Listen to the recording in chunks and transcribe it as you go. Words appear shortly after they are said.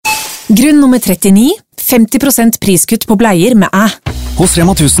Grunn nummer 39, 50% priskutt på bleier med æ. Hos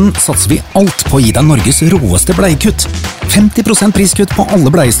Rema 1000 satser vi alt på å gi deg Norges råeste bleiekutt. 50% priskutt på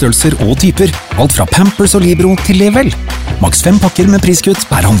alle bleiestørrelser og typer. Alt fra Pampers og Libro til Level. Maks 5 pakker med priskutt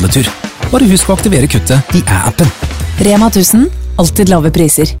per handletur. Bare husk å aktivere kuttet i æ-appen. Rema 1000, alltid lave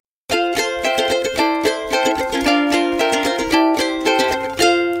priser.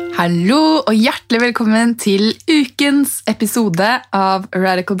 Hallo og hjertelig velkommen til ukens episode av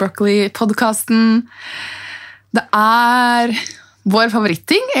Radical Broccoli-podcasten. Det er vår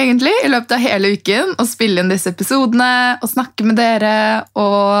favoritting egentlig i løpet av hele uken å spille inn disse episodene og snakke med dere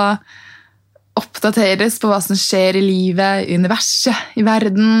og oppdateres på hva som skjer i livet, i universet, i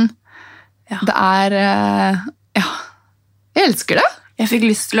verden. Ja. Det er, jeg elsker det. Jeg fikk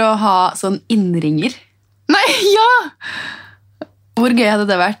lyst til å ha sånn innringer. Nei, ja! Hvor gøy hadde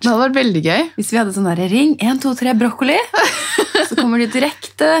det vært? Det hadde vært veldig gøy. Hvis vi hadde sånn der ring 1, 2, 3 broccoli, så kommer de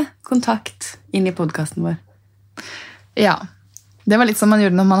direkte kontakt inn i podcasten vår. Ja, det var litt som man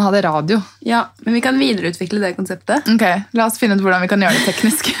gjorde når man hadde radio. Ja, men vi kan videreutvikle det konseptet. Ok, la oss finne ut hvordan vi kan gjøre det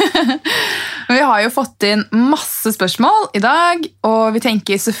teknisk. Men vi har jo fått inn masse spørsmål i dag, og vi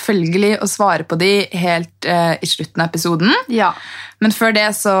tenker selvfølgelig å svare på de helt i slutten av episoden. Ja. Men før det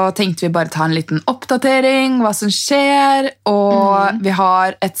så tenkte vi bare ta en liten oppdatering, hva som skjer, og vi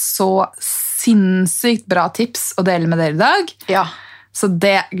har et så sinnssykt bra tips å dele med dere i dag. Ja. Så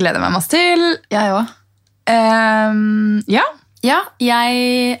det gleder jeg meg masse til. Jeg også. Ja. Ja,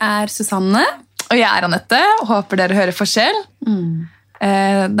 jeg er Susanne. Og jeg er Annette, og håper dere hører forskjell.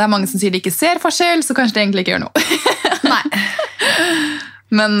 Det er mange som sier de ikke ser forskjell, så kanskje det egentlig ikke gjør noe. Nei.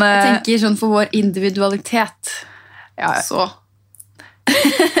 Men, jeg tenker sånn for vår individualitet. Ja, så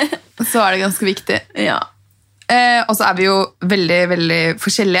er det ganske viktig. Ja. Og så er vi jo veldig, veldig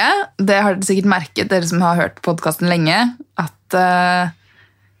forskjellige. Det har dere sikkert merket, dere som har hørt på podcasten lenge, at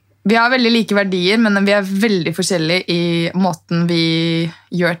vi har veldig like verdier, men vi er veldig forskjellige i måten vi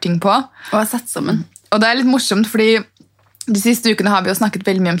gjør ting på. Og har satt sammen. Og det er litt morsomt, fordi de siste ukene har vi jo snakket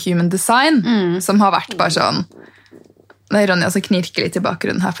veldig mye om human design, som har vært bare sånn. Det er Ronja som knirker litt i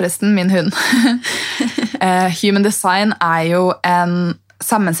bakgrunnen her forresten, min hund. Human design er jo en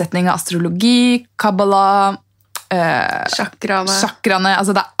sammensetning av astrologi, kabbala, chakraene,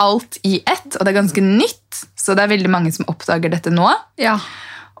 altså det er alt i ett, og det er ganske nytt, så det er veldig mange som oppdager dette nå. Ja.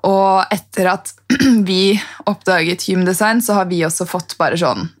 Og etter at vi oppdaget human design, så har vi også fått bare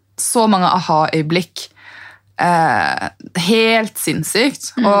sånn, så mange aha-øyeblikk. Helt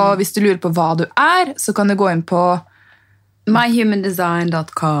sinnssykt. Og hvis du lurer på hva du er, så kan du gå inn på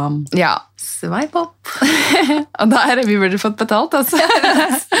myhumandesign.com. Ja. Swipe opp. Og der vi burde fått betalt, altså.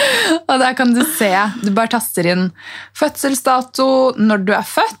 Og der kan du se, du bare taster inn fødselsdato, når du er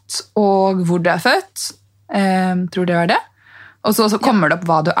født, og hvor du er født. Tror det var det. Og så kommer det opp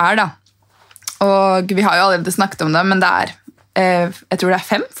hva du er, da. Og vi har jo allerede snakket om det, men det er, jeg tror det er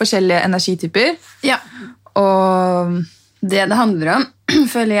 5 forskjellige energityper. Ja. Og det handler om,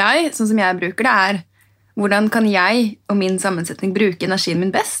 føler jeg, sånn som jeg bruker det, er hvordan kan jeg og min sammensetning bruke energien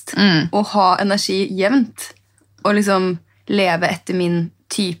min best, og ha energi jevnt, og liksom leve etter min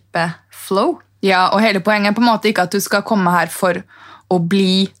type flow. Ja, og hele poenget er på en måte ikke at du skal komme her for å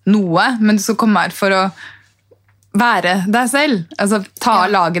bli noe, men du skal komme her for å være deg selv. Altså ta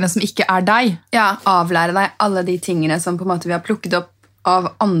lagene som ikke er deg. Ja, avlære deg alle de tingene som på en måte vi har plukket opp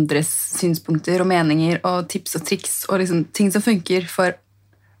av andres synspunkter og meninger og tips og triks og liksom ting som funker for...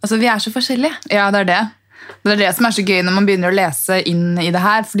 Altså, vi er så forskjellige. Ja, det er det. Det er det som er så gøy når man begynner å lese inn i det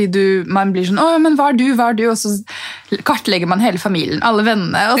her, fordi man blir sånn, men hva er du? Og så kartlegger man hele familien, alle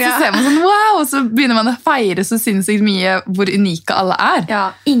vennene, og så ser man sånn, wow, og så begynner man å feire så sinnssykt mye hvor unike alle er. Ja,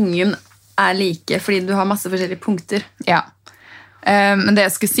 ingen er like, fordi du har masse forskjellige punkter. Ja. Men det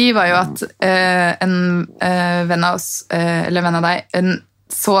jeg skulle si var jo at en venn av oss, eller venn av deg,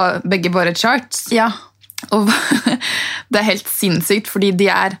 så begge våre charts. Ja. Og det er helt sinnssykt, fordi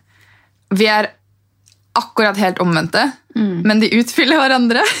vi er akkurat helt omvendte, men de utfyller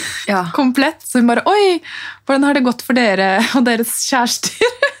hverandre komplett. Så hun bare, oi, hvordan har det gått for dere og deres kjærester?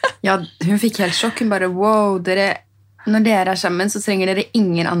 Ja, hun fikk helt sjokk. Hun bare, wow, når dere er sammen, så trenger dere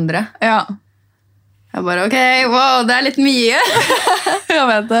ingen andre. Ja. Jeg bare, ok, wow, det er litt mye. Jeg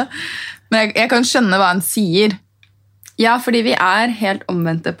vet det. Men jeg kan skjønne hva han sier. Ja, fordi vi er helt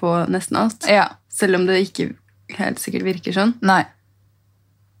omvendte på nesten alt. Ja. Selv om det ikke helt sikkert virker sånn. Nei.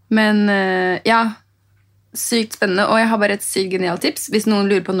 Men ja, sykt spennende. Og jeg har bare et sykt genialt tips. Hvis noen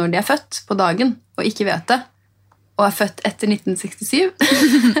lurer på når de er født på dagen, og ikke vet det, og er født etter 1967,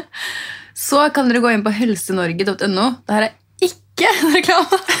 så kan dere gå inn på helsenorge.no. Dette er ikke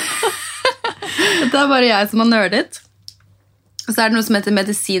reklame. Dette er bare jeg som har nerdet. Og så det noe som heter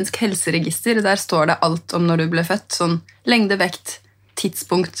medisinsk helseregister, og der står det alt om når du ble født. Sånn lengde, vekt,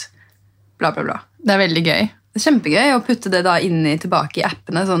 tidspunkt, bla bla bla. Det veldig gøy. Det kjempegøy å putte det da tilbake i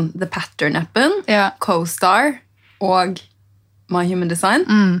appene, sånn The Pattern-appen, CoStar og My Human Design.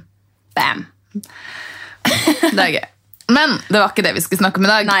 Bam! Det gøy. Men det var ikke det vi skulle snakke om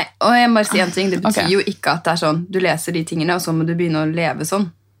i dag. Nei, og jeg må bare si en ting. Det betyr jo ikke at det sånn, du leser de tingene, og så må du begynne å leve sånn.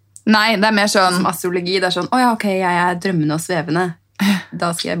 Nei, det mer sånn... Som astrologi, det sånn, åja, ok, jeg drømmende og svevende.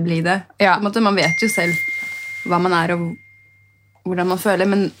 Da skal jeg bli det. Ja. På en måte, man vet jo selv hva man og hvordan man føler,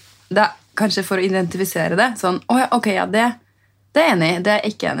 men det kanskje for å identifisere det. Sånn, åja, ok, ja, det er enig, det er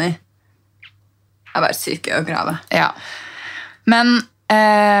ikke enig. Det bare syke å grave. Ja. Men...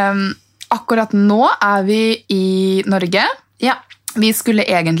 akkurat nå vi i Norge. Ja. Vi skulle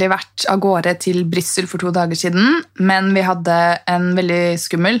egentlig vært av gårde til Brussel for 2 dager siden, men vi hadde en veldig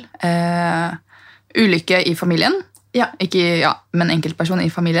skummel ulykke i familien. Men enkeltperson i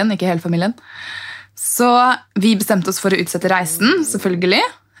familien, ikke hele familien. Så vi bestemte oss for å utsette reisen, selvfølgelig.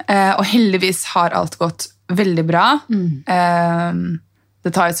 Og heldigvis har alt gått veldig bra.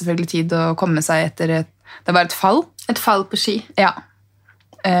 Det tar jo selvfølgelig tid å komme seg etter det var et fall. Et fall på ski. Ja.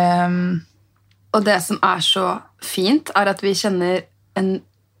 Og det som så fint at vi kjenner en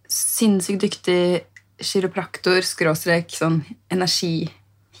sinnssykt dyktig kiropraktor, sånn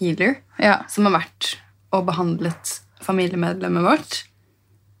energihealer, som har vært og behandlet familiemedlemmet vårt.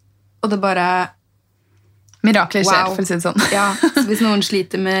 Og det bare... Mirakler skjer, for å si det sånn. Ja, så hvis noen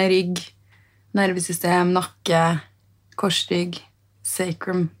sliter med rygg, nervesystem, nakke, korsrygg,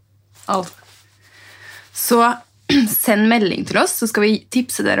 sacrum, alt. Så... send melding til oss, så skal vi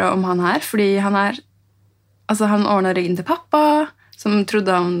tipse dere om han her, fordi han han ordnet ryggen til pappa, som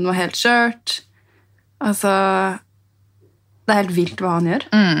trodde han var helt skjørt. Altså, det helt vilt hva han gjør.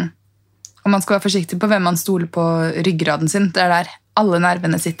 Og man skal være forsiktig på hvem man stoler på ryggraden sin. Det der alle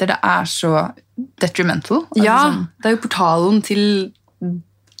nervene sitter, det så detrimental. Ja, det jo portalen til,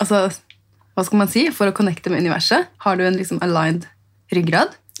 hva skal man si, for å connecte med universet. Har du en liksom aligned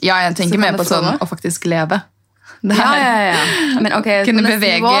ryggrad? Ja, jeg tenker mer på sånn å faktisk leve. Ja. Men ok, kunne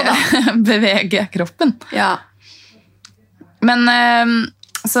bevege kroppen. Ja. Men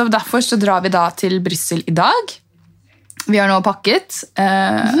så derfor så drar vi da til Brussel i dag. Vi har nå pakket.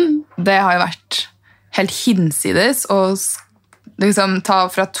 Det har jo vært helt hinsides å liksom ta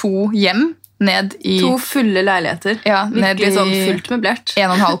fra 2 hjem ned i 2 fulle leiligheter. Ja, virkelig sånn fullt möblert.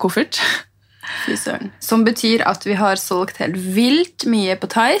 1,5 koffert. Fy søren. Som betyr at vi har solgt helt vilt mye på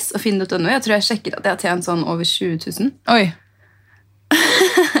Theis og finn.no. Jeg tror jeg sjekket at jeg har tjent sånn over 20 000. Oi.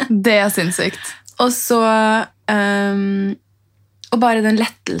 Det sinnssykt. Og så og bare den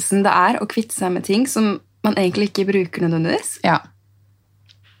lettelsen det å kvitte seg med ting som man egentlig ikke bruker nødvendigvis. Ja.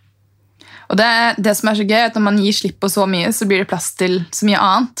 Og det som så gøy, at når man gir slipp på så mye, så blir det plass til så mye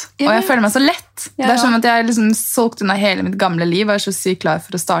annet. Og jeg føler meg så lett. Ja. Det som at jeg liksom solgt unna hele mitt gamle liv, og så sykt klar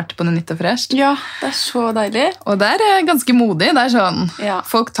for å starte på noe nytt og fresht. Ja, det så deilig. Og det ganske modig. Det sånn,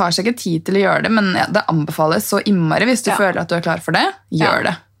 folk tar seg ikke tid til å gjøre det, men det anbefales så innmari hvis du føler at du klar for det.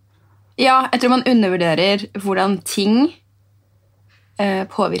 Gjør det. Ja, jeg tror man undervurderer hvordan ting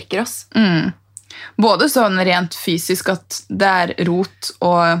påvirker oss. Både sånn rent fysisk at det rot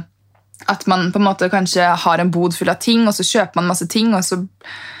og at man på en måte kanskje har en bod full av ting, og så kjøper man masse ting, og så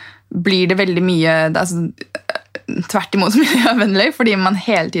blir det veldig mye tvert imot miljøvennlig, fordi man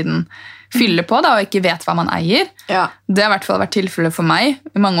hele tiden fyller på da, og ikke vet hva man eier. Ja. Det har i hvert fall vært tilfellet for meg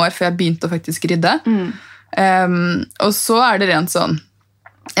i mange år før jeg begynte å faktisk rydde. Og så det rent sånn,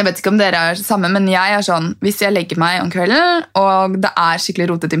 jeg vet ikke om dere samme, men jeg sånn, hvis jeg legger meg om kvelden, og det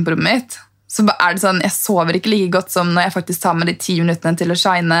skikkelig rotet inn på rommet mitt, så det sånn, jeg sover ikke like godt som når jeg faktisk tar med de 10 minuttene til å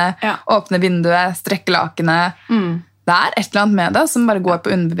shine, åpne vinduet, strekke lakene. Det et eller annet med det som bare går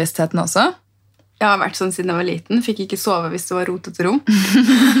på underbevisstheten også. Jeg har vært sånn siden jeg var liten. Fikk ikke sove hvis det var rotet rom.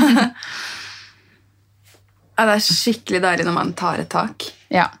 Ja, det skikkelig deilig når man tar et tak.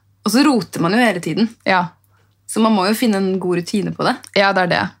 Ja. Og så roter man jo hele tiden. Ja. Så man må jo finne en god rutine på det. Ja, det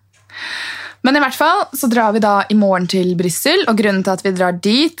det. Men i hvert fall så drar vi da i morgen til Brussel, og grunnen til at vi drar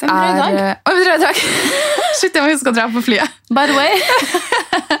dit vi drar i dag. Vi drar i dag. Shit, jeg må huske å dra på flyet. By the way.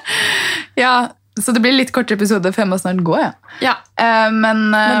 Ja, så det blir litt kortere episode, for jeg må snart gå, ja. Men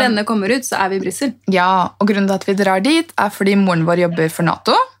når denne kommer ut, så vi i Brussel. Ja, og grunnen til at vi drar dit fordi moren vår jobber for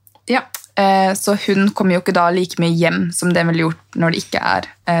NATO. Ja. Så hun kommer jo ikke da like mye hjem som det ville gjort når det ikke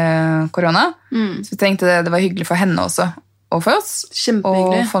korona. Så vi tenkte det var hyggelig for henne også, og for oss,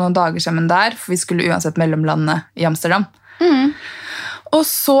 og få noen dager sammen der, for vi skulle uansett mellomlande i Amsterdam. Og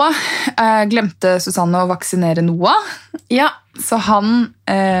så glemte Susanne å vaksinere Noah. Ja. Så han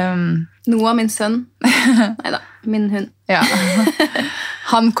Noah, min sønn. Neida, min hund. Ja.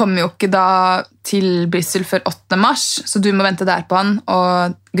 Han kommer jo ikke da til Brussel før 8. mars, så du må vente der på han.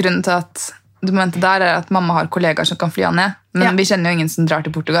 Og grunnen til at du må vente der er at mamma har kollegaer som kan fly han ned. Men vi kjenner jo ingen som drar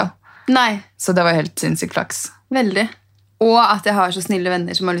til Portugal. Nei. Så det var helt sinnssykt flaks. Veldig. Og at jeg har så snille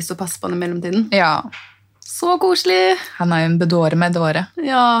venner som har lyst til å passe på han i mellomtiden. Ja. Så koselig. Han er jo en bedåre med dåre.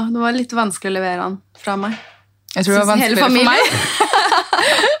 Ja, det var litt vanskelig å levere han fra meg. Jeg tror det var vanskeligere for meg.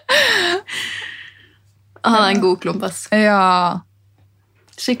 Han er en god klump, ass. Ja.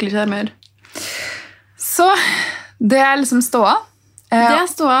 Skikkelig charmør. Så det er liksom ståa. Det er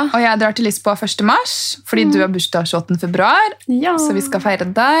ståa. Og jeg drar til Lisboa 1. mars, fordi du har bursdag 28. februar. Ja. Så vi skal feire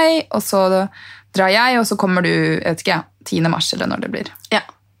deg, og så drar jeg, og så kommer du, jeg vet ikke, 10. mars, eller når det blir. Ja.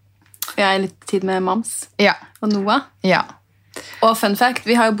 Jeg er litt tid med Mams Ja. og Noah. Ja. Og fun fact,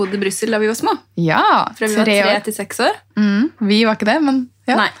 vi har jo bodd i Brussel da vi var små. Ja, Fra vi var 3 til 6 år. Vi var ikke det, men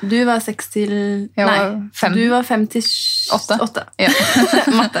ja. Nei, du var 6 til... Jeg var Nei, 5. du var 5 til 8. Ja.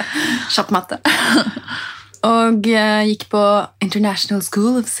 Matte. Kjapp matte. Og gikk på International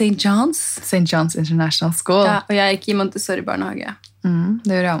School of St. John's. St. John's International School. Ja, og jeg gikk i Montessori-barnehage.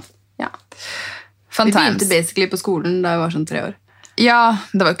 Det gjorde jeg. Ja. Fun Vi times. begynte basically på skolen da jeg var sånn 3 år. Ja,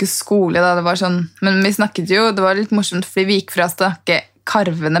 det var ikke skole da, det var sånn, men vi snakket jo, det var litt morsomt, fordi vi gikk fra å snakke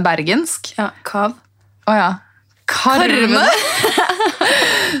karvende bergensk. Ja, kav. Åja, karvende?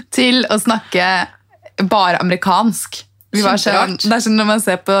 Til å snakke bare amerikansk. Vi var sånn, det er sånn når man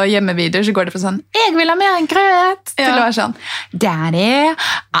ser på hjemmevideoer, så går det fra sånn, jeg vil ha mer en grøt, til å være sånn, Daddy,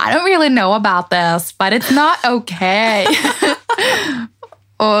 I don't really know about this, but it's not okay.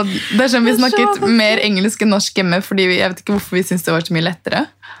 Og det er sånn vi snakket mer engelsk enn norsk hjemme, fordi jeg vet ikke hvorfor vi syntes det var så mye lettere.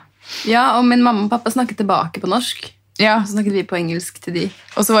 Ja, og min mamma og pappa snakket tilbake på norsk. Ja. Så snakket vi på engelsk til de.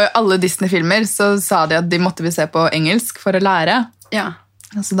 Og så var jo alle Disney-filmer, så sa de at de måtte vi se på engelsk for å lære. Ja.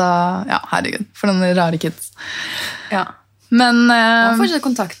 Så da, ja, herregud, for noen rare kids. Ja. Men... Jeg har fortsatt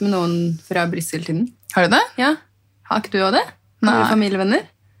kontakt med noen fra Brussel-tiden. Har du det? Ja. Har ikke du også det? Nei. Har du familievenner?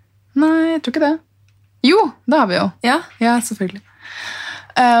 Nei, jeg tror ikke det. Jo, det har vi jo. Ja. Ja, selvfølgelig.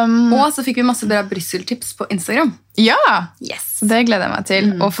 Og så fikk vi masse bra Brussel-tips på Instagram. Ja, Yes. det gleder jeg meg til.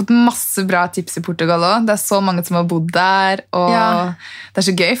 Og fått masse bra tips i Portugal også. Det er så mange som har bodd der, og det er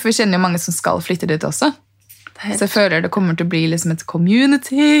så gøy, for vi kjenner jo mange som skal flytte dit også. Så jeg føler det kommer til å bli liksom et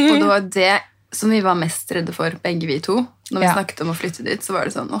community. Og det var det som vi var mest redde for, begge vi to. Når vi snakket om å flytte dit, så var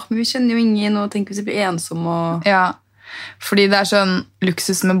det sånn, men vi kjenner jo ingen, og tenk hvis vi blir ensomme. Og... Ja, fordi det er sånn,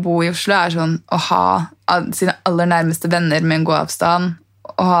 luksus med å bo i Oslo er sånn å ha sine aller nærmeste venner med en god avstand,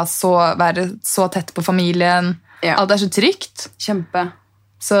 være så tett på familien. Ja. Alt er så trygt. Kjempe.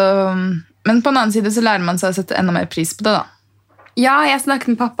 Så, men på en annen side så lærer man seg å sette enda mer pris på det da. Ja, jeg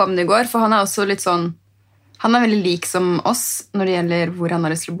snakket med pappa om det i går, for han er også litt sånn, han er veldig lik som oss når det gjelder hvor han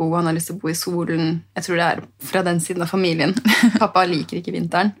har lyst til å bo. Han har lyst til å bo i solen. Jeg tror det er fra den siden av familien. Pappa liker ikke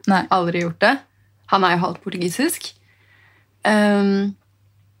vinteren. Nei. Aldri gjort det. Han er jo halvt portugisisk.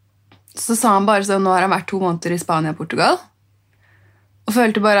 Så sa han bare sånn, nå har han vært 2 måneder i Spania og Portugal, og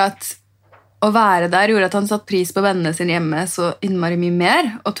følte bare at å være der gjorde at han satt pris på vennene sine hjemme så innmari mye mer,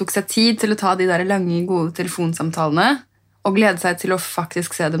 og tok seg tid til å ta de der lange, gode telefonsamtalene, og glede seg til å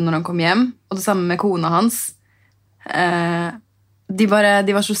faktisk se dem når han kom hjem. Og det samme med kona hans. De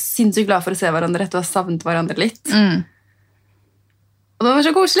var så sinnssykt glad for å se hverandre etter å ha savnet hverandre litt. Og det var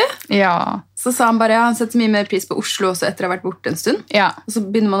så koselig. Ja. Så sa han bare, han setter mye mer pris på Oslo også etter å ha vært borte en stund. Ja. Og så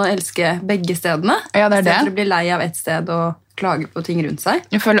begynner man å elske begge stedene. Ja, det er det. Så etter å bli lei av et sted og klage på ting rundt seg.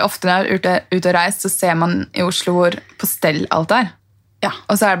 Jeg føler ofte når jeg er ute og reist, så ser man i Oslo hvor på stell alt er. Ja.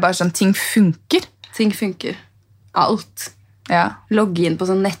 Og så er det bare sånn, ting funker. Ting funker. Alt. Ja. Logge inn på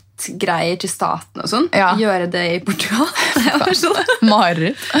sånn nettgreier til staten og sånn. Ja. Gjøre det i Portugal. Det var sånn.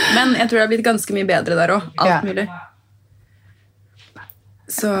 Mareritt. Men jeg tror det har blitt ganske mye bedre der også. Alt mulig.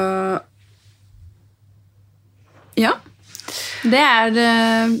 Så ja. Det er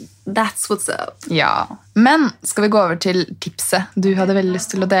that's what's up. Ja. Men skal vi gå over til tipset du hadde veldig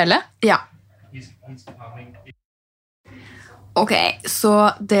lyst til å dele? Ja. Ok,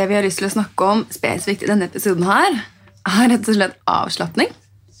 så det vi har lyst til å snakke om spesifikt i denne episoden her, er rett og slett avslappning,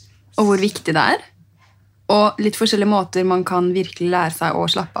 og hvor viktig det er, og litt forskjellige måter man kan virkelig lære seg å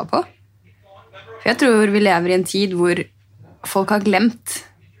slappe av på. For jeg tror vi lever i en tid hvor folk har glemt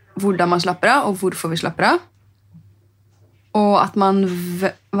hvordan man slapper av, og hvorfor vi slapper av, og at man,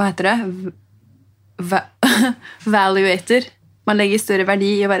 valuater. Man legger større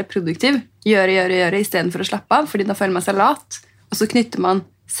verdi i å være produktiv, gjøre, i stedet for å slappe av, fordi da føler man seg lat, og så knytter man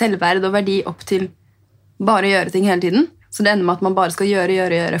selvverd og verdi opp til bare å gjøre ting hele tiden, så det ender med at man bare skal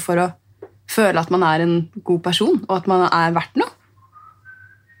gjøre for å føle at man er en god person, og at man er verdt noe.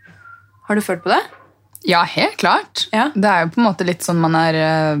 Har du følt på det? Ja, helt klart. Ja. Det er jo på en måte litt sånn man er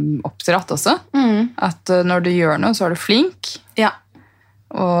oppdratt også. At når du gjør noe, så er du flink. Ja.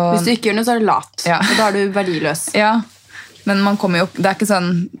 Og, Hvis du ikke gjør noe, så er du lat. Ja. Og da er du verdiløs. ja, men man kommer jo opp. Det er ikke sånn,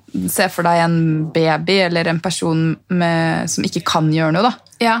 se for deg en baby eller en person som ikke kan gjøre noe da.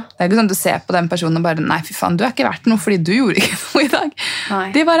 Ja. Det er ikke sånn du ser på den personen og bare, nei fy faen, du er ikke verdt noe fordi du gjorde ikke noe i dag. Nei.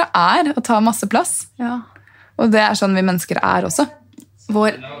 De bare er og tar masse plass. Ja. Og det er sånn vi mennesker er også.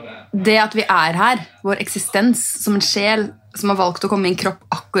 Det at vi er her, vår eksistens som en sjel som har valgt å komme i en kropp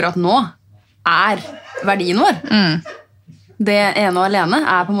akkurat nå, er verdien vår. Det ene og alene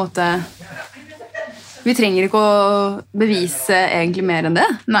er på en måte... Vi trenger ikke å bevise egentlig mer enn det.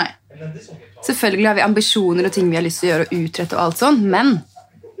 Nei. Selvfølgelig har vi ambisjoner og ting vi har lyst til å gjøre og utrette og alt sånt, men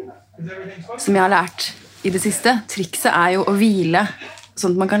som jeg har lært i det siste, trikset er jo å hvile,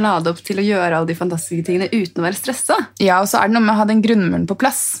 sånn at man kan lade opp til å gjøre alle de fantastiske tingene uten å være stresset. Ja, og så er det noe med å ha den grunnmuren på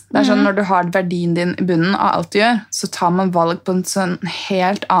plass. Det er sånn når du har verdien din i bunnen av alt du gjør, så tar man valg på en sånn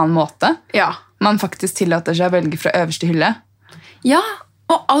helt annen måte. Ja. Man faktisk tillater seg å velge fra øverste hylle. Ja,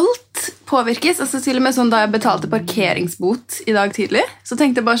 og alt påvirkes. Altså til og med sånn da jeg betalte parkeringsbot i dag tidlig, så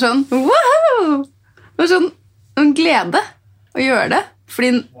tenkte jeg bare sånn, wow! Det var sånn en glede å gjøre det, fordi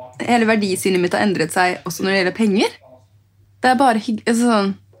hele verdisynet mitt har endret seg også når det gjelder penger. Det er bare hyggelig.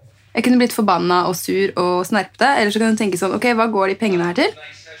 Sånn, jeg kunne blitt forbanna og sur og snerpte, eller så kan jeg tenke sånn, ok, hva går de pengene her til?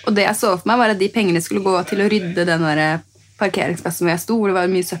 Og det jeg så for meg var at de pengene skulle gå til å rydde den der parkeringsplassen hvor jeg sto, hvor det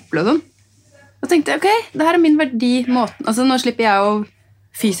var mye søppel og sånn. Og tenkte jeg, ok, det her er min verdi måten. Altså nå slipper jeg å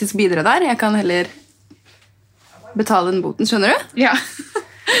fysisk bidra der. Jeg kan heller betale den boten, skjønner du? Ja.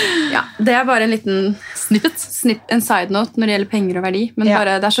 Ja, det er bare en liten en side note når det gjelder penger og verdi, men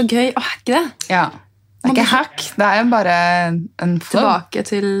bare, det er så gøy. Åh, ikke det? Ja. Det er ikke hack, det er jo bare en flow. Tilbake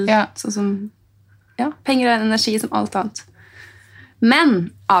til sånn som penger og energi som alt annet.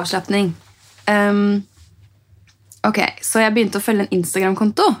 Men avslappning. Ok, så jeg begynte å følge en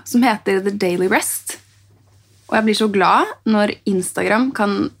Instagram-konto som heter The Daily Rest. Og jeg blir så glad når Instagram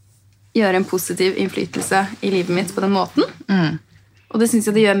kan gjøre en positiv innflytelse i livet mitt på den måten. Og det synes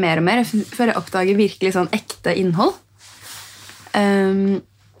jeg det gjør mer og mer. For jeg oppdager virkelig sånn ekte innhold.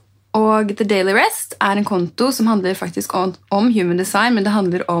 Og The Daily Rest er en konto som handler faktisk om human design, men det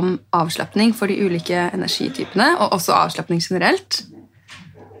handler om avslappning for de ulike energitypene, og også avslappning generelt.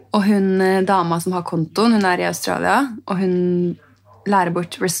 Og hun dama som har kontoen, hun er i Australia, og hun lærer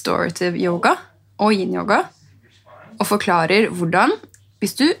bort restorative yoga og yin-yoga, og forklarer hvordan,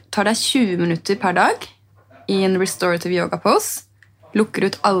 hvis du tar deg 20 minutter per dag i en restorative yoga-pose,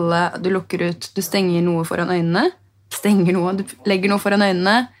 du stenger noe foran øynene, du legger noe foran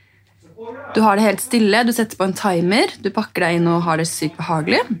øynene, du har det helt stille, du setter på en timer, du pakker deg inn og har det sykt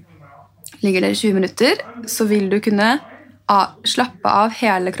behagelig. Ligger der i 20 minutter, så vil du kunne slappe av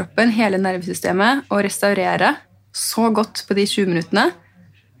hele kroppen, hele nervesystemet, og restaurere så godt på de 20 minuttene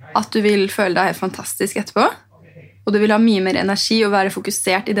at du vil føle deg helt fantastisk etterpå. Og du vil ha mye mer energi og være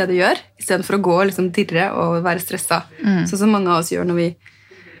fokusert i det du gjør, i stedet for å gå og liksom dirre og være stresset. Sånn som mange av oss gjør når vi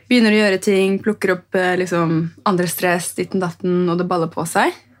begynner å gjøre ting, plukker opp liksom, andre stress, ditten datten, og det baller på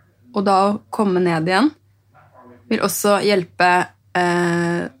seg. Og da å komme ned igjen vil også hjelpe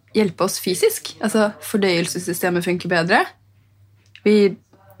oss fysisk. Altså fordøyelsessystemet funker bedre.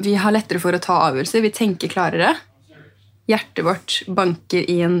 Vi har lettere for å ta avgjørelser. Vi tenker klarere. Hjertet vårt banker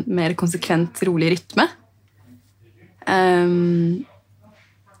i en mer konsekvent, rolig rytme.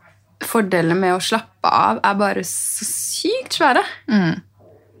 Fordelene med å slappe av er bare så sykt svære.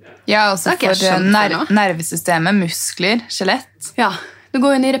 Ja, også for nervesystemet, muskler, skjelett. Ja, du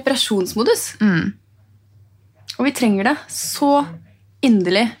går inn i reparasjonsmodus. Og vi trenger det så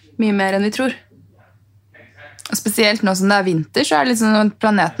inderlig mye mer enn vi tror. Og spesielt nå som det er vinter, så er det liksom at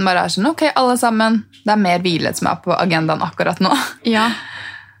planeten bare er sånn, ok, alle sammen, det er mer hvile som er på agendaen akkurat nå. Ja.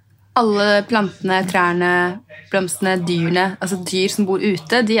 Alle plantene, trærne, blomstene, dyrene, altså dyr som bor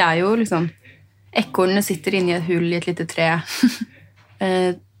ute, de er jo liksom, ekornene sitter inne i et hull i et lite tre.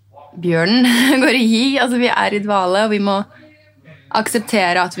 Bjørnen går i hi, altså vi er i dvale, og vi må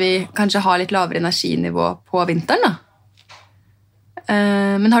akseptere at vi kanskje har litt lavere energinivå på vinteren da.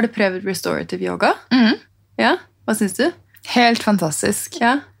 Men har du prøvd restorative yoga? Ja, hva synes du? Helt fantastisk.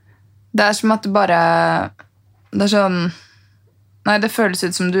 Ja. Det er som at du bare, det er sånn, nei, det føles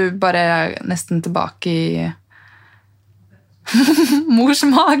ut som du bare er nesten tilbake i mors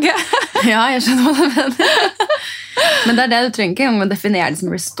mage. Ja, jeg skjønner hva du mener. Men det er det du trenger ikke engang å definere det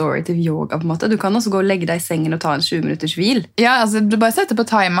som restorative yoga på en måte. Du kan også gå og legge deg i sengen og ta en 20 minutters hvil. Ja, altså du bare setter på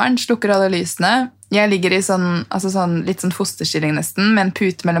timeren, slukker alle lysene. Jeg ligger i litt sånn fosterstilling nesten, med en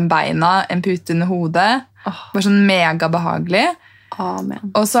pute mellom beina, en pute under hodet. Bare sånn mega behagelig.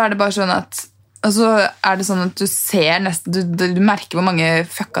 Amen. Og så er det bare sånn at og så er det sånn at du ser nesten, du merker hvor mange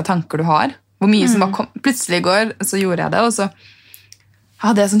fucka tanker du har. Hvor mye som var plutselig i går, så gjorde jeg det, og så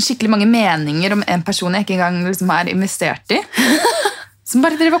hadde jeg sånn skikkelig mange meninger om en person jeg ikke engang liksom er investert i. Som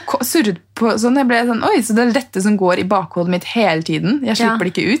bare drev og surret på sånn. Jeg ble sånn, oi, så det er dette som går i bakhodet mitt hele tiden. Jeg slipper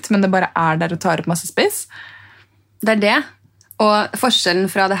det ikke ut, men det bare er der og tar opp masse space. Det er det. Og forskjellen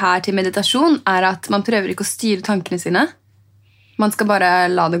fra det her til meditasjon er at man prøver ikke å styre tankene sine. Man skal bare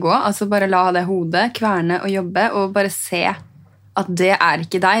la det gå, altså bare la det hodet kverne og jobbe, og bare se at det er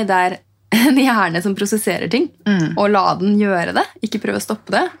ikke deg, det er en hjerne som prosesserer ting, og la den gjøre det, ikke prøve å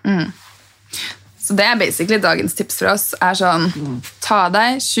stoppe det. Så det er basically dagens tips for oss, er sånn, ta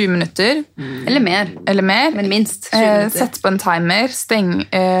deg 20 minutter, Eller mer, men minst 20 minutter. Sett på en timer,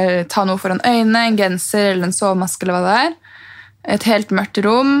 ta noe foran øynene, en genser eller en sovemaske eller hva det er, et helt mørkt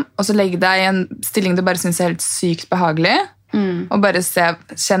rom, og så legg deg i en stilling du bare synes er helt sykt behagelig, og bare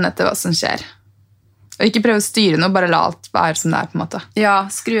kjenne etter hva som skjer. Og ikke prøve å styre noe, bare la alt være som det er på en måte. Ja,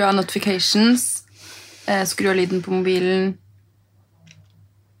 skru av notifications, skru av lyden på mobilen.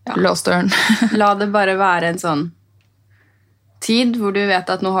 Ja. Lås døren. La det bare være en sånn tid hvor du vet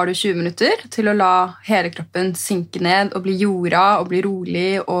at nå har du 20 minutter til å la hele kroppen synke ned og bli jorda og bli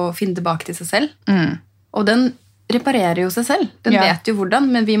rolig og finne tilbake til seg selv. Og den reparerer jo seg selv. Den vet jo hvordan,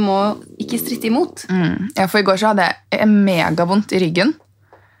 men vi må ikke stritte imot. Ja, for i går så hadde jeg megavondt i ryggen.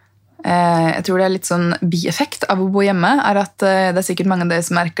 Jeg tror det er litt sånn bieffekt av å bo hjemme, er at det er sikkert mange av dere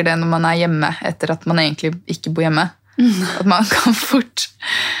som merker det når man er hjemme etter at man egentlig ikke bor hjemme. At man kan fort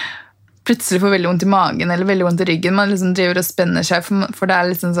plutselig få veldig vondt i magen eller veldig vondt i ryggen. Man liksom driver og spenner seg, for det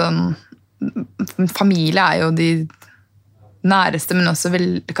er liksom sånn familie er jo de næreste, men også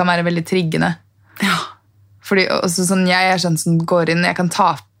det kan være veldig triggende. Ja. Fordi også sånn, jeg er sånn som går inn, jeg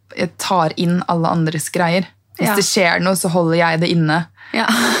tar inn alle andres greier. Hvis det skjer noe, så holder jeg det inne. Ja,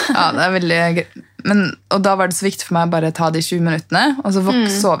 det er veldig... og da var det så viktig for meg bare å ta de 20 minuttene, og så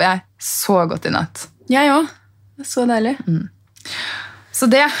sov jeg så godt i natt. Jeg også. Så deilig. Så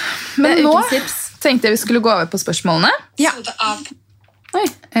det. Men nå tenkte jeg vi skulle gå over på spørsmålene. Ja. Oi.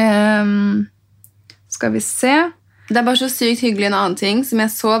 Skal vi se... Det er bare så sykt hyggelig. En annen ting som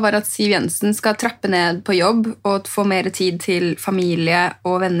jeg så var at Siv Jensen skal trappe ned på jobb og få mer tid til familie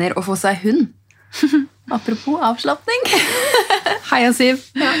og venner og få seg hund. Apropos avslappning. Heia, Siv.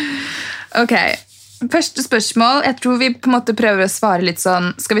 Ja. Ok, første spørsmål. Jeg tror vi på en måte prøver å svare litt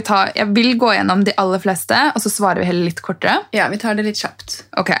sånn. Jeg vil gå gjennom de aller fleste, og så svarer vi heller litt kortere. Ja, vi tar det litt kjapt.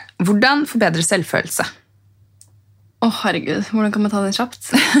 Ok, hvordan forbedre selvfølelse? Herregud, hvordan kan man ta det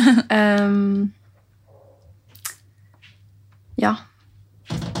kjapt? Ja.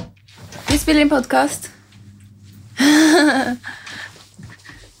 Vi spiller inn podcast.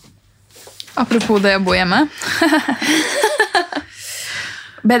 Apropos det å bo hjemme.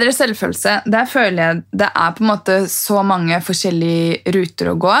 Bedre selvfølelse. Der føler jeg det er på en måte så mange forskjellige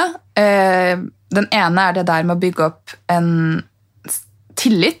ruter å gå. Den ene er det der med å bygge opp en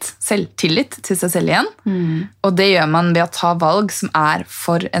selvtillit til seg selv igjen. Og det gjør man ved å ta valg som er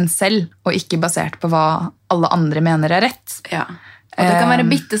for en selv, og ikke basert på hva alle andre mener er rett. Ja. Og det kan være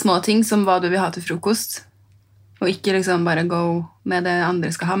bittesmå ting som hva du vil ha til frokost. Og ikke liksom bare gå med det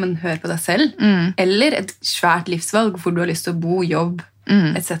andre skal ha, men hør på deg selv. Eller et svært livsvalg hvor du har lyst til å bo, jobb,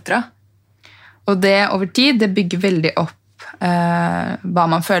 etc. Og det over tid, det bygger veldig opp hva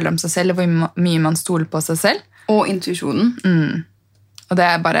man føler om seg selv, og hvor mye man stoler på seg selv. Og intuisjonen. Og det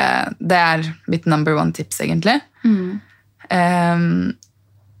er mitt number one tips, egentlig.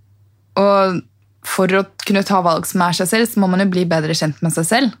 Og for å kunne ta valg som er seg selv, så må man jo bli bedre kjent med seg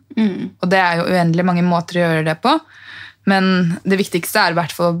selv. Og det er jo uendelig mange måter å gjøre det på. Men det viktigste er i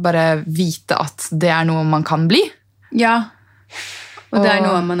hvert fall bare vite at det er noe man kan bli. Ja. Og det er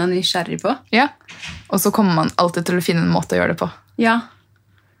noe man er nysgjerrig på. Ja. Og så kommer man alltid til å finne en måte å gjøre det på. Ja.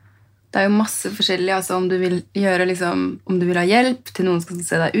 Det er jo masse forskjellig, altså om du vil gjøre om du vil ha hjelp til noen som kan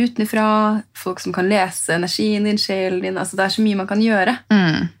se deg utenfra, folk som kan lese energien din, sjelen din, altså det er så mye man kan gjøre.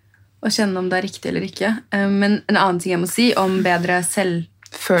 Og kjenne om det er riktig eller ikke. Men en annen ting jeg må si om bedre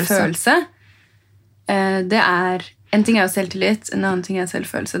selvfølelse, det er, en ting er jo selvtillit, en annen ting er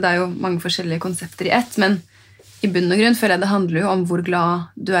selvfølelse. Det er jo mange forskjellige konsepter i ett, men i bunn og grunn føler jeg det handler jo om hvor glad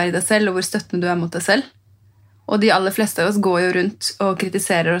du er i deg selv, og hvor støttende du er mot deg selv. Og de aller fleste av oss går jo rundt og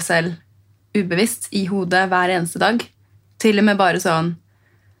kritiserer oss selv ubevisst i hodet hver eneste dag. Til og med bare sånn,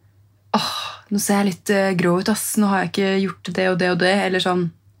 nå ser jeg litt grå ut, ass. Nå har jeg ikke gjort det og det og det. Eller sånn,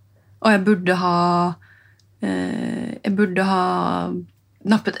 jeg burde ha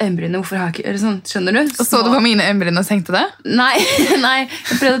nappet øyenbrynene, hvorfor har jeg ikke... Eller sånn, skjønner du? Og så du på mine øyenbrynene og tenkte det? Nei, jeg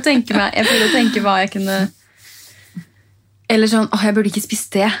prøvde å tenke hva jeg kunne... Eller sånn, jeg burde ikke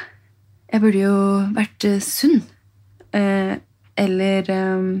spist det. Jeg burde jo vært sunn. Eller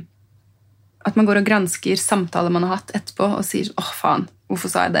at man går og gransker samtaler man har hatt etterpå, og sier, faen, hvorfor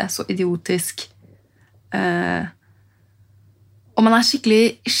sa jeg det? Så idiotisk. Og man er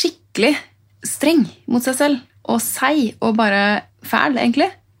skikkelig streng mot seg selv, og seig, og bare fæl, egentlig.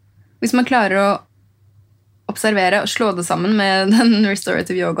 Hvis man klarer å observere og slå det sammen med den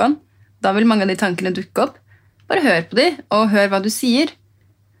restorative yogaen, da vil mange av de tankene dukke opp. Bare hør på de, og hør hva du sier.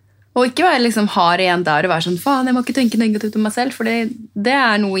 Og ikke være liksom hard igjen der og være sånn, faen, jeg må ikke tenke negativt om meg selv, for det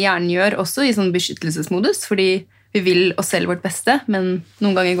er noe hjernen gjør også i sånn beskyttelsesmodus, fordi vi vil oss selv vårt beste, men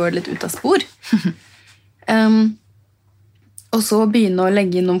noen ganger går det litt ut av spor. Og så begynne å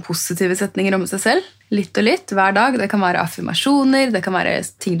legge inn noen positive setninger om seg selv, litt og litt, hver dag. Det kan være affirmasjoner, det kan være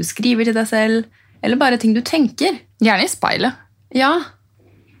ting du skriver til deg selv, eller bare ting du tenker. Gjerne i speilet. Ja,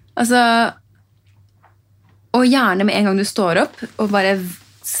 altså, og gjerne med en gang du står opp, og bare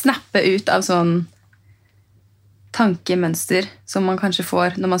snappe ut av sånn tankemønster som man kanskje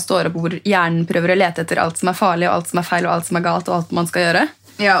får når man står opp, hvor hjernen prøver å lete etter alt som er farlig, og alt som er feil, og alt som er galt, og alt man skal gjøre.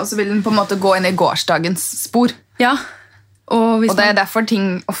 Ja, og så vil den på en måte gå inn i gårsdagens spor. Ja. Og det er derfor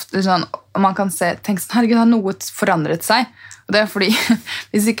ting ofte sånn, man kan tenke sånn, herregud, har noe forandret seg? Og det er fordi,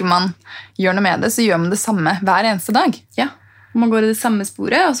 hvis ikke man gjør noe med det, så gjør man det samme hver eneste dag. Ja, man går i det samme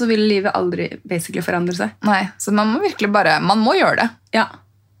sporet, og så vil livet aldri basically forandre seg. Nei, så man må virkelig man må gjøre det. Ja.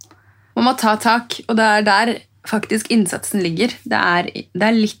 Man må ta tak, og det er der faktisk innsatsen ligger. Det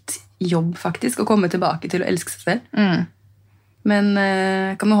er litt jobb faktisk, å komme tilbake til å elske seg selv. Men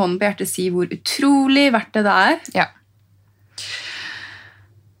kan med hånden på hjertet si hvor utrolig verdt det er. Ja.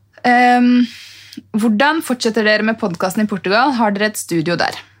 Hvordan fortsetter dere med podcasten i Portugal? Har dere et studio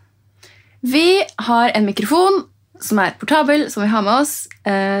der? Vi har en mikrofon som er portabel, som vi har med oss.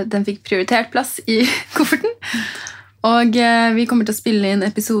 Den fikk prioritert plass i kofferten. Og vi kommer til å spille inn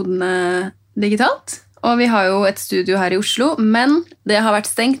episodene digitalt. Og vi har jo et studio her i Oslo, men det har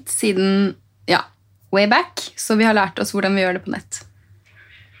vært stengt siden, way back. Så vi har lært oss hvordan vi gjør det på nett.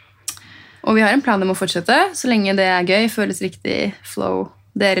 Og vi har en plan om å fortsette, så lenge det er gøy, føles riktig, flow.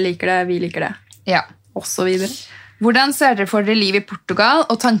 Dere liker det, vi liker det. Ja. Og så videre. Hvordan ser dere for dere liv i Portugal,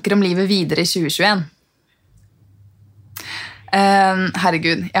 og tanker om livet videre i 2021?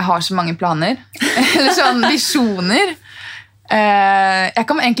 Herregud, jeg har så mange planer. Eller sånn visjoner. Jeg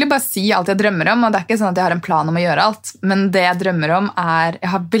kan egentlig bare si alt jeg drømmer om, og det er ikke sånn at jeg har en plan om å gjøre alt, men det jeg drømmer om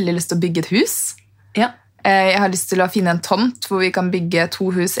jeg har veldig lyst til å bygge et hus. Ja. Jeg har lyst til å finne en tomt hvor vi kan bygge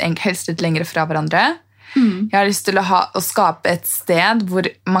 2 hus helst litt lengre fra hverandre. Jeg har lyst til å skape et sted hvor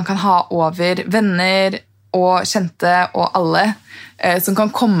man kan ha over venner og kjente og alle som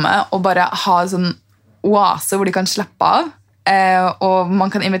kan komme og bare ha en sånn oase hvor de kan slappe av. Og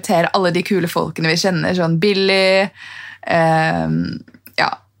man kan invitere alle de kule folkene vi kjenner, sånn Billy,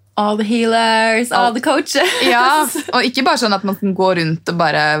 all the healers, all the coaches. Ja, og ikke bare sånn at man kan gå rundt og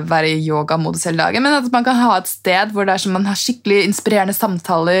bare være i yoga-modus hele dagen, men at man kan ha et sted hvor det er som man har skikkelig inspirerende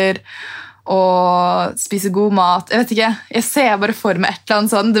samtaler og spise god mat. Jeg vet ikke, jeg ser bare for meg et eller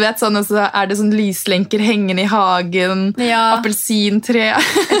annet sånn. Du vet sånn, og så er det sånn lyslenker hengende i hagen, appelsintre.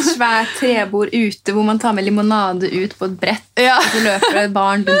 Et svært trebord ute hvor man tar med limonade ut på et brett, og så løper det et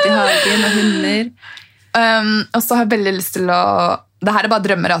barn rundt i hagen og hunder. Og så har jeg veldig lyst til å... Det her er bare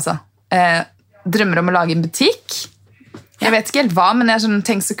drømmer, altså. Drømmer om å lage en butikk. Jeg vet ikke helt hva, men jeg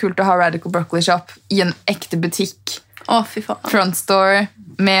tenker så kult å ha Radical Broccoli Shop i en ekte butikk. Fy faen. Front store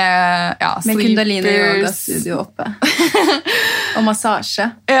med kundalini-yoga-studio oppe. Og massasje.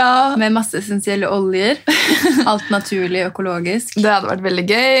 Med masse essensielle oljer. Alt naturlig, økologisk. Det hadde vært veldig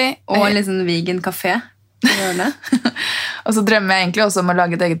gøy. Og en liksom vegan kafé. Og så drømmer jeg egentlig også om å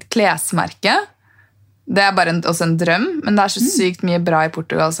lage et eget klesmerke. Det er bare også en drøm, men det er så sykt mye bra i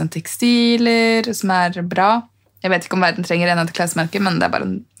Portugal, som tekstiler, som er bra. Jeg vet ikke om verden trenger en av et klesmerke, men det er bare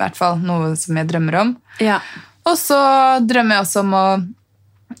i hvert fall noe som jeg drømmer om. Ja. Og så drømmer jeg også om å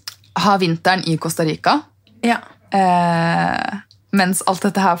ha vinteren i Costa Rica. Ja. Mens alt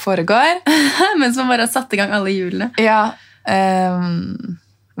dette her foregår. Mens man bare har satt i gang alle hjulene. Ja.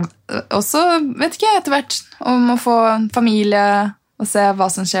 Og så vet ikke jeg etter hvert om å få familie og se hva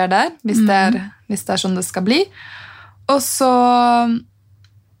som skjer der, hvis det er sånn det skal bli. Og så...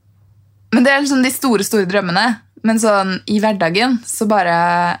 Men det er liksom de store, store drømmene. Men sånn i hverdagen så bare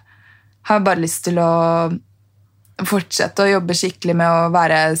har jeg bare lyst til å fortsette å jobbe skikkelig med å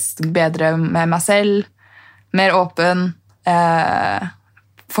være bedre med meg selv, mer åpen,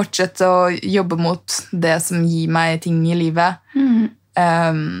 fortsette å jobbe mot det som gir meg ting i livet.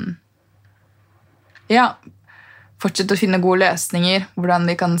 Fortsette å finne gode løsninger, hvordan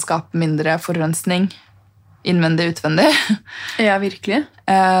vi kan skape mindre forurensning. innvendig og utvendig. Ja, virkelig.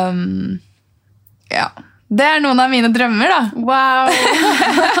 Ja. Det noen av mine drømmer, da. Wow!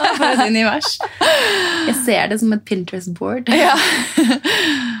 For et univers. Jeg ser det som et Pinterest-board. Ja.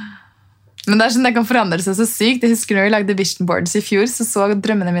 Men det sånn, det kan forandre seg så sykt. Jeg husker når vi lagde vision boards i fjor, så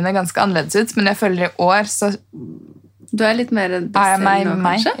drømmene mine ganske annerledes ut, men jeg føler i år, så... Du litt mer deg selv nå,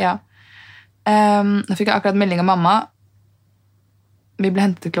 kanskje? Ja. Nå fikk jeg akkurat melding av mamma. Vi ble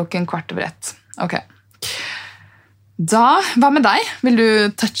hentet 1:15. Ok. Da, hva med deg? Vil du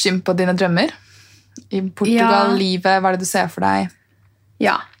touche inn på dine drømmer? I Portugal, livet, hva det du ser for deg?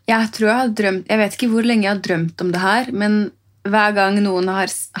 Ja, jeg tror jeg har drømt, jeg vet ikke hvor lenge jeg har drømt om det her, men hver gang noen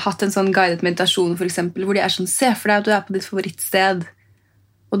har hatt en sånn guidet meditasjon, for eksempel, hvor de sånn, se for deg at du på ditt favorittsted,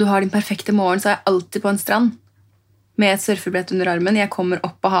 og du har din perfekte morgen, så jeg alltid på en strand, med et surfebrett under armen. Jeg kommer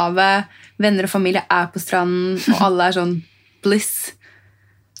opp på havet, venner og familie på stranden, og alle sånn bliss.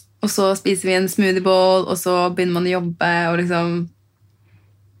 Og så spiser vi en smoothie bowl, og så begynner man å jobbe, og liksom...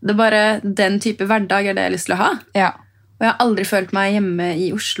 Det bare den type hverdag det jeg har lyst til å ha. Ja. Og jeg har aldri følt meg hjemme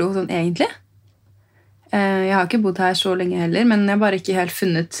i Oslo sånn egentlig. Jeg har ikke bodd her så lenge heller, men jeg har bare ikke helt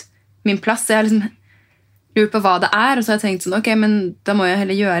funnet min plass. Jeg har liksom lurt på hva det og så har jeg tenkt sånn, ok, men da må jeg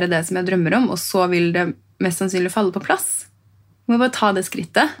heller gjøre det som jeg drømmer om, og så vil det mest sannsynlig falle på plass. Jeg må bare ta det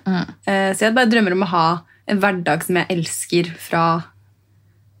skrittet. Så jeg bare drømmer om å ha en hverdag som jeg elsker fra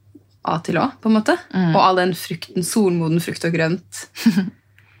A til Å, på en måte. Og all den frukten, solmoden frukt og grønt.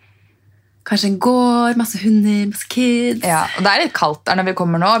 Kanskje en gård, masse hunder, masse kids. Ja, og det litt kaldt der når vi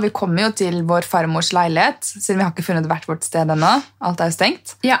kommer nå. Vi kommer jo til vår farmors leilighet, siden vi har ikke funnet hvert vårt sted ennå. Alt jo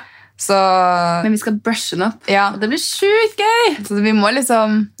stengt. Ja. Så... Men vi skal brushe den opp. Ja. Og det blir sykt gøy! Så vi må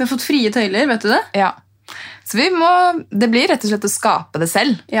liksom... Vi har fått frie tøyler, vet du det? Ja. Så vi må... Det blir rett og slett å skape det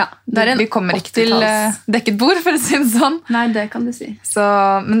selv. Ja. Vi kommer ikke til dekket bord, for å si det sånn. Nei, det kan du si. Så,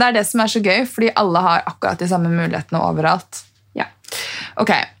 men det det som så gøy, fordi alle har akkurat de samme mulighetene overalt. Ja.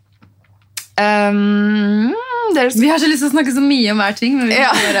 Ok. Vi har ikke lyst til å snakke så mye om hver ting, men vi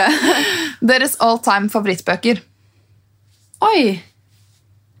kan gjøre Deres all-time favorittbøker. Oi!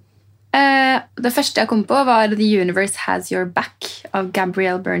 Det første jeg kom på var The Universe Has Your Back av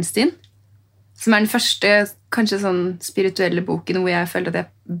Gabrielle Bernstein, som den første kanskje sånn spirituelle boken hvor jeg følte at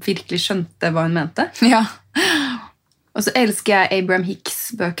jeg virkelig skjønte hva hun mente. Ja. Og så elsker jeg Abraham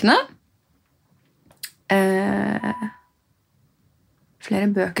Hicks-bøkene.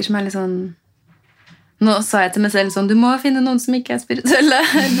 Flere bøker som litt sånn... Nå sa jeg til meg selv sånn, du må finne noen som ikke spirituelle.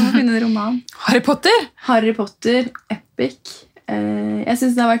 Du må finne en roman. Harry Potter? Harry Potter, epic. Jeg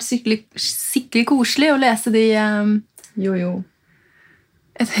synes det har vært skikkelig koselig å lese de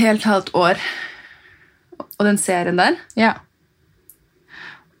et helt halvt år. Og den serien der. Ja.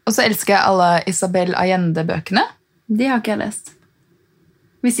 Og så elsker jeg alle Isabel Allende-bøkene. De har ikke jeg lest.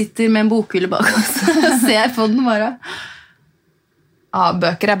 Vi sitter med en bokhylle bak oss og ser på den bare. Ja,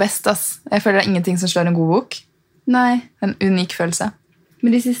 bøker best, ass. Jeg føler det ingenting som slår en god bok. Nei. En unik følelse.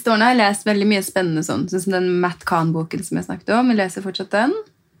 Men de siste årene har jeg lest veldig mye spennende sånn som den Matt Kahn-boken som jeg snakket om. Jeg leser fortsatt den.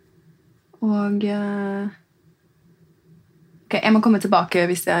 Og... Ok, jeg må komme tilbake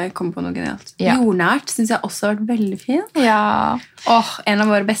hvis jeg kommer på noe genialt. Ja. Jordnært synes jeg også har vært veldig fin. Ja. En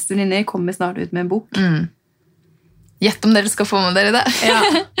av våre beste venninner kommer snart ut med en bok. Gjett om dere skal få med dere det. Ja,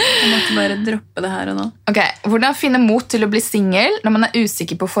 jeg måtte bare droppe det her og nå. Ok, hvordan finne mot til å bli single når man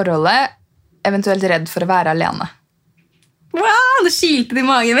usikker på forholdet, eventuelt redd for å være alene? Wow, det kilte det i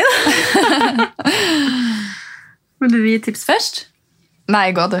magen min. Vil du gi tips først?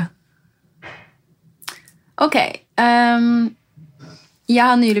 Nei, gå du. Ok, jeg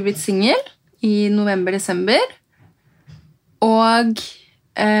har nylig blitt single i november-desember, og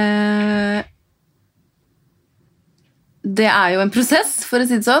det jo en prosess, for å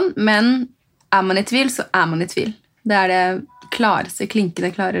si det sånn, men man i tvil, så man i tvil. Det det klareste,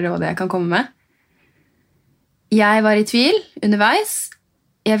 klinkende klare rådet jeg kan komme med. Jeg var i tvil underveis.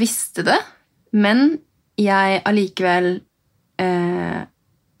 Jeg visste det, men jeg allikevel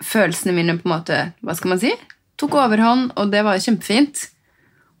følelsene mine på en måte, hva skal man si, tok overhånd, og det var jo kjempefint.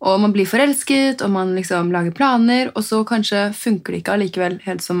 Og man blir forelsket, og man liksom lager planer, og så kanskje funker det ikke allikevel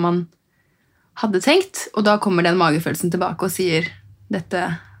helt som man hadde tenkt, og da kommer den magefølelsen tilbake og sier,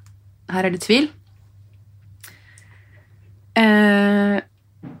 her det tvil.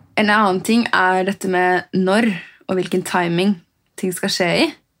 En annen ting dette med når og hvilken timing ting skal skje i.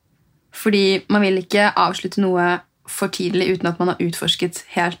 Fordi man vil ikke avslutte noe for tidlig uten at man har utforsket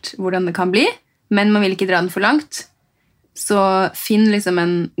helt hvordan det kan bli, men man vil ikke dra den for langt. Så finn liksom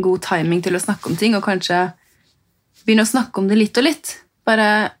en god timing til å snakke om ting, og kanskje begynne å snakke om det litt og litt.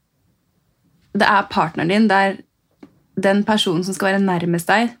 Bare, det partneren din, den personen som skal være nærmest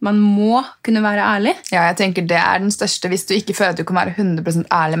deg. Man må kunne være ærlig. Ja, jeg tenker det den største. Hvis du ikke føler at du kan være 100%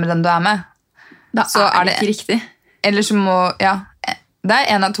 ærlig med den du med, Da så det ikke riktig. Eller så må, ja, det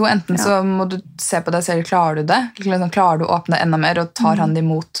en av to. Enten så må du se på deg selv, klarer du det? Klarer du å åpne enda mer, og tar han det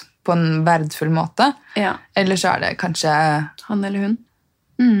imot på en verdfull måte? Ja. Eller så det kanskje Han eller hun.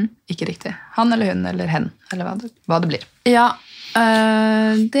 ikke riktig. Han eller hun eller hen, eller hva det blir. Ja,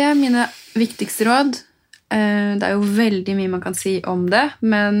 det mine viktigste råd. Det jo veldig mye man kan si om det,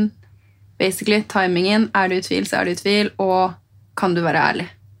 men basically, timingen, du i tvil, så du i tvil, og kan du være ærlig.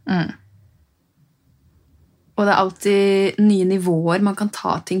 Og det alltid nye nivåer man kan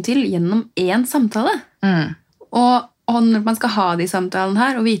ta ting til gjennom en samtale. Og når man skal ha de samtalene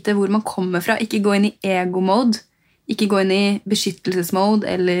her, og vite hvor man kommer fra, ikke gå inn i ego-mode, ikke gå inn i beskyttelsesmode,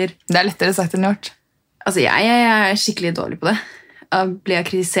 eller... Det lettere sagt enn gjort. Altså, jeg skikkelig dårlig på det. Blir jeg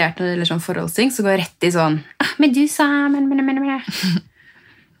kritisert eller sånn forholdsting, så går jeg rett i sånn men du sa, men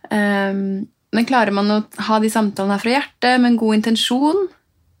klarer man å ha de samtalene her fra hjertet med en god intensjon,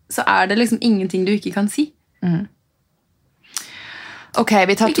 så det liksom ingenting du ikke kan si. Ok,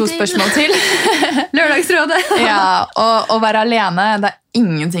 vi tar 2 spørsmål til. Lørdagsrådet. Ja, og å være alene, det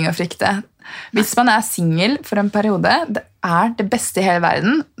ingenting å frykte. Hvis man single for en periode, det det beste i hele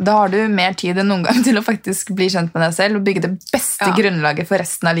verden. Da har du mer tid enn noen gang til å faktisk bli kjent med deg selv og bygge det beste grunnlaget for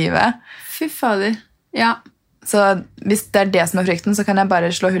resten av livet. Fy fader. Ja. Så hvis det det som frykten, så kan jeg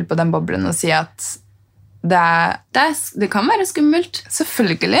bare slå hull på den boblen og si at det kan være skummelt.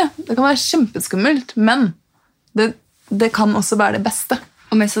 Selvfølgelig. Det kan være kjempeskummelt, men det kan også være det beste.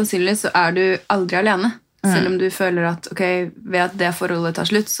 Og mest sannsynlig så du aldri alene. Selv om du føler at ved at det forholdet tar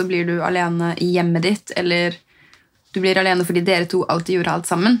slutt, så blir du alene i hjemmet ditt, eller du blir alene fordi dere to alltid gjorde alt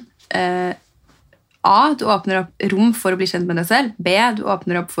sammen. A, du åpner opp rom for å bli kjent med deg selv. B, du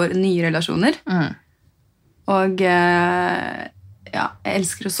åpner opp for nye relasjoner. Og jeg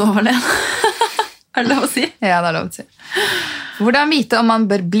elsker å sove alene. Det lov å si? Ja, det lov å si. Hvordan vite om man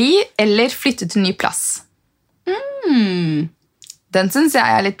bør bli eller flytte til ny plass? Den synes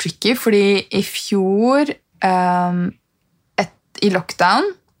jeg litt tricky, fordi i fjor, i lockdown,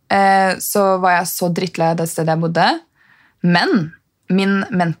 så var jeg så drittlei av det stedet jeg bodde. Men min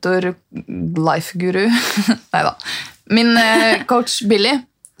mentor, life-guru, neida, min coach Billy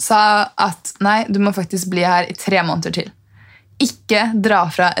sa at nei, du må faktisk bli her i 3 måneder til. Ikke dra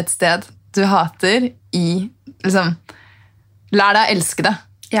fra et sted du hater lær deg elske det.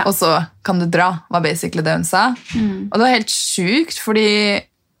 Ja. Og så kan du dra, var basically det hun sa. Og det var helt sykt, fordi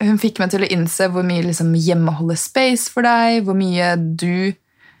hun fikk meg til å innse hvor mye hjemme holder space for deg, hvor mye du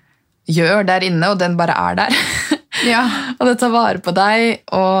gjør der inne, og den bare der. Ja. Og det tar vare på deg,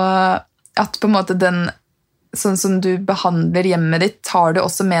 og at på en måte sånn som du behandler hjemmet ditt, tar du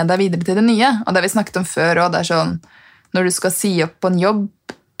også med deg videre til det nye. Og det har vi snakket om før, og det sånn, når du skal si opp på en jobb,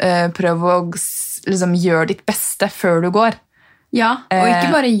 prøv å gjøre ditt beste før du går. Ja, og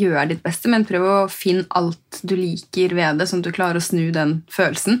ikke bare gjør ditt beste, men prøv å finne alt du liker ved det, sånn at du klarer å snu den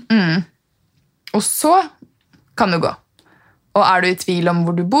følelsen. Og så kan du gå. Og du i tvil om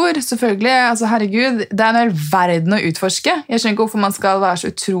hvor du bor, selvfølgelig, herregud, det en hel verden å utforske. Jeg skjønner ikke hvorfor man skal være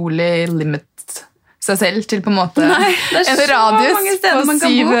så utrolig limit seg selv til på en måte en radius på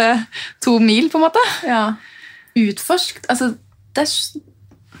 2 mil, på en måte. Ja. Utforsk,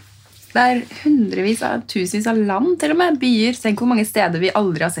 det hundrevis av tusenvis av land, til og med byer. Tenk hvor mange steder vi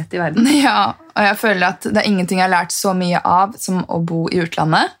aldri har sett i verden. Ja, og jeg føler at det ingenting jeg har lært så mye av som å bo i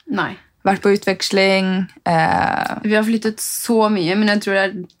utlandet. Nei. Vært på utveksling. Vi har flyttet så mye, men jeg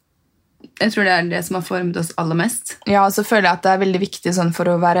tror det det som har formet oss aller mest. Ja, så føler jeg at det veldig viktig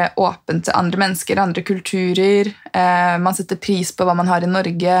for å være åpen til andre mennesker, andre kulturer. Man setter pris på hva man har i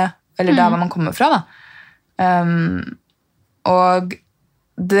Norge, eller der hvor man kommer fra, da. Og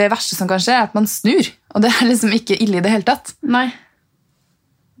det verste som kan skje at man snur, og det ikke ille i det hele tatt. Nei.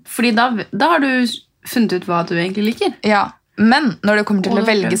 Fordi da har du funnet ut hva du egentlig liker. Ja, men når det kommer til å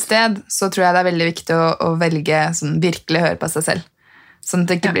velge sted, så tror jeg det veldig viktig å velge virkelig høre på seg selv. Sånn at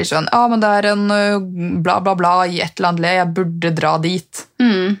det ikke blir sånn, men det en bla bla bla i et eller annet le, jeg burde dra dit.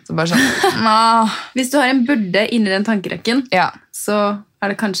 Så bare sånn, Hvis du har en burde inni den tankerekken, så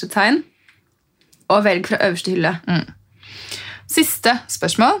det kanskje et tegn, og velg fra øverste hylle. Siste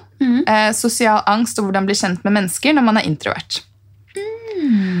spørsmål. Sosial angst og hvordan bli kjent med mennesker når man introvert.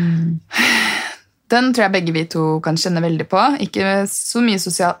 Den tror jeg begge vi to kan kjenne veldig på. Ikke så mye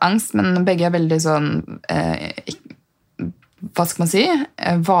sosial angst, men begge veldig sånn, hva skal man si,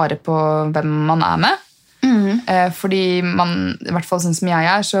 vare på hvem man med. Fordi man, i hvert fall sånn som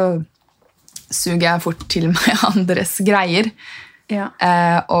jeg så suger jeg fort til meg andres greier.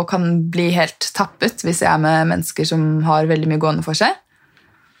 og kan bli helt tappet hvis jeg med mennesker som har veldig mye gående for seg.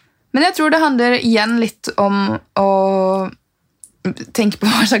 Men jeg tror det handler igjen litt om å tenke på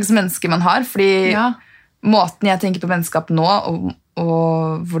hva slags mennesker man har, fordi måten jeg tenker på vennskap nå,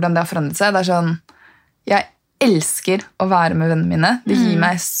 og hvordan det har forandret seg, det sånn, jeg elsker å være med vennene mine. Det gir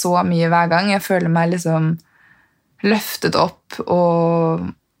meg så mye hver gang. Jeg føler meg liksom løftet opp, og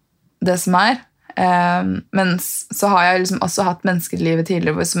det som men så har jeg liksom også hatt mennesker i livet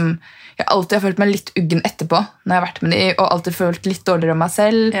tidligere som jeg alltid har følt meg litt uggen etterpå når jeg har vært med dem, og alltid følt litt dårligere om meg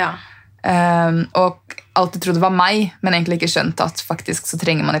selv, og alltid trodde det var meg, men egentlig ikke skjønt at faktisk så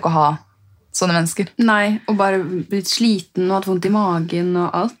trenger man ikke å ha sånne mennesker. Nei, og bare blitt sliten og hatt vondt i magen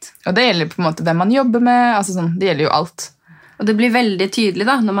og alt. Og det gjelder på en måte hvem man jobber med, altså sånn, det gjelder jo alt. Og det blir veldig tydelig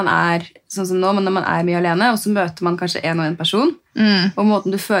da, når man sånn som nå, men når man mye alene, og så møter man kanskje en og en person, og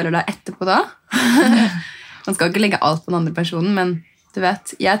måten du føler deg etterpå da. Man skal ikke legge alt på den andre personen, men du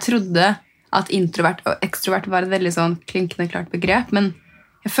vet, jeg trodde at introvert og ekstrovert var et veldig sånn klinkende klart begrep, men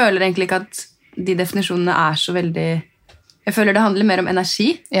jeg føler egentlig ikke at de definisjonene så veldig... Jeg føler det handler mer om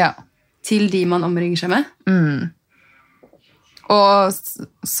energi til de man omringer seg med. Og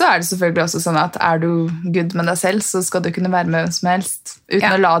så det selvfølgelig også sånn at du good med deg selv, så skal du kunne være med hvem som helst,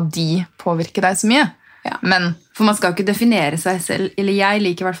 uten å la de påvirke deg så mye. Men, for man skal ikke definere seg selv, eller jeg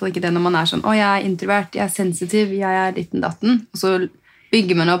liker i hvert fall ikke det når man sånn, jeg er introvert, jeg er sensitiv, jeg er ditten datten, og så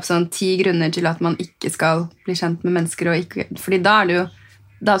bygger man opp sånn 10 grunner til at man ikke skal bli kjent med mennesker, og ikke, fordi da det jo,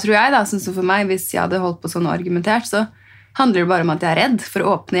 da tror jeg da, sånn som for meg, hvis jeg hadde holdt på sånn og argumentert, så handler det bare om at jeg er redd for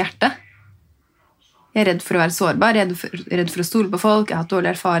å åpne hjertet. Jeg er redd for å være sårbar, redd for å stole på folk, jeg har hatt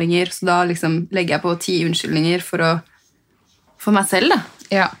dårlige erfaringer, så da liksom legger jeg på 10 unnskyldninger for meg selv da.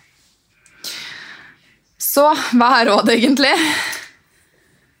 Ja. Så, hva rådet egentlig?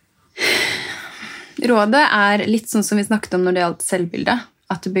 Rådet litt sånn som vi snakket om når det gjaldt selvbilde,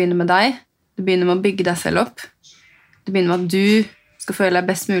 at det begynner med deg, det begynner med å bygge deg selv opp, det begynner med at du skal føle deg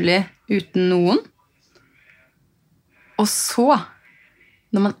best mulig uten noen, og så,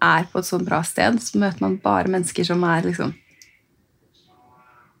 når man på et sånt bra sted, så møter man bare mennesker som liksom...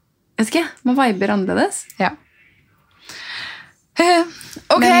 Jeg vet ikke, man viber annerledes. Ja. Okay.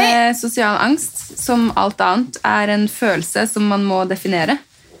 Men sosial angst, som alt annet, en følelse som man må definere.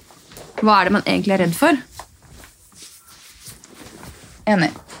 Hva det man egentlig redd for?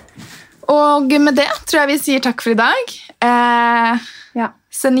 Enig. Og med det tror jeg vi sier takk for i dag.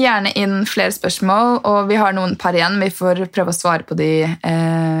 Send gjerne inn flere spørsmål, og vi har noen par igjen. Vi får prøve å svare på de i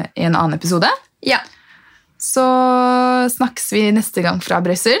en annen episode. Ja. Så snakkes vi neste gang fra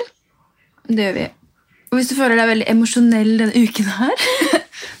Brussel. Det gjør vi. Og hvis du føler deg veldig emosjonell denne uken her,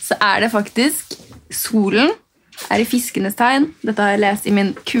 så det faktisk solen i fiskenes tegn. Dette har jeg lest i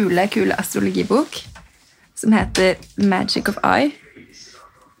min kule astrologibok, som heter Magic of Eye.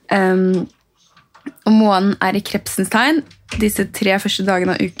 Og månen i krepsens tegn disse 3 første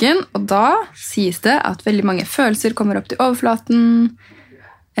dagene av uken, og da sies det at veldig mange følelser kommer opp til overflaten,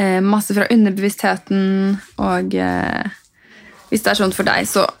 masse fra underbevisstheten, og hvis det sånn for deg,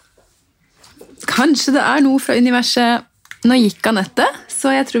 så kanskje det noe fra universet. Nå gikk Annette,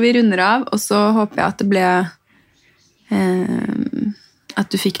 så jeg tror vi runder av, og så håper jeg at det ble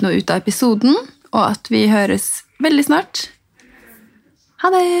at du fikk noe ut av episoden, og at vi høres veldig snart. Ha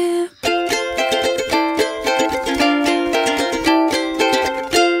det!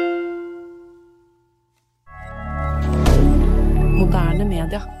 Moderne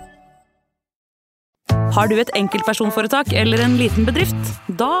media. Har du et enkeltpersonforetak eller en liten bedrift?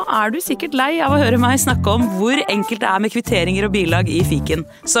 Da du sikkert lei av å høre meg snakke om hvor enkelt det med kvitteringer og bilag i fiken.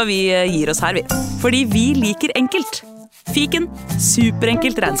 Så vi gir oss her, vi. Fordi vi liker enkelt. Fiken,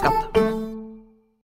 superenkelt regnskap.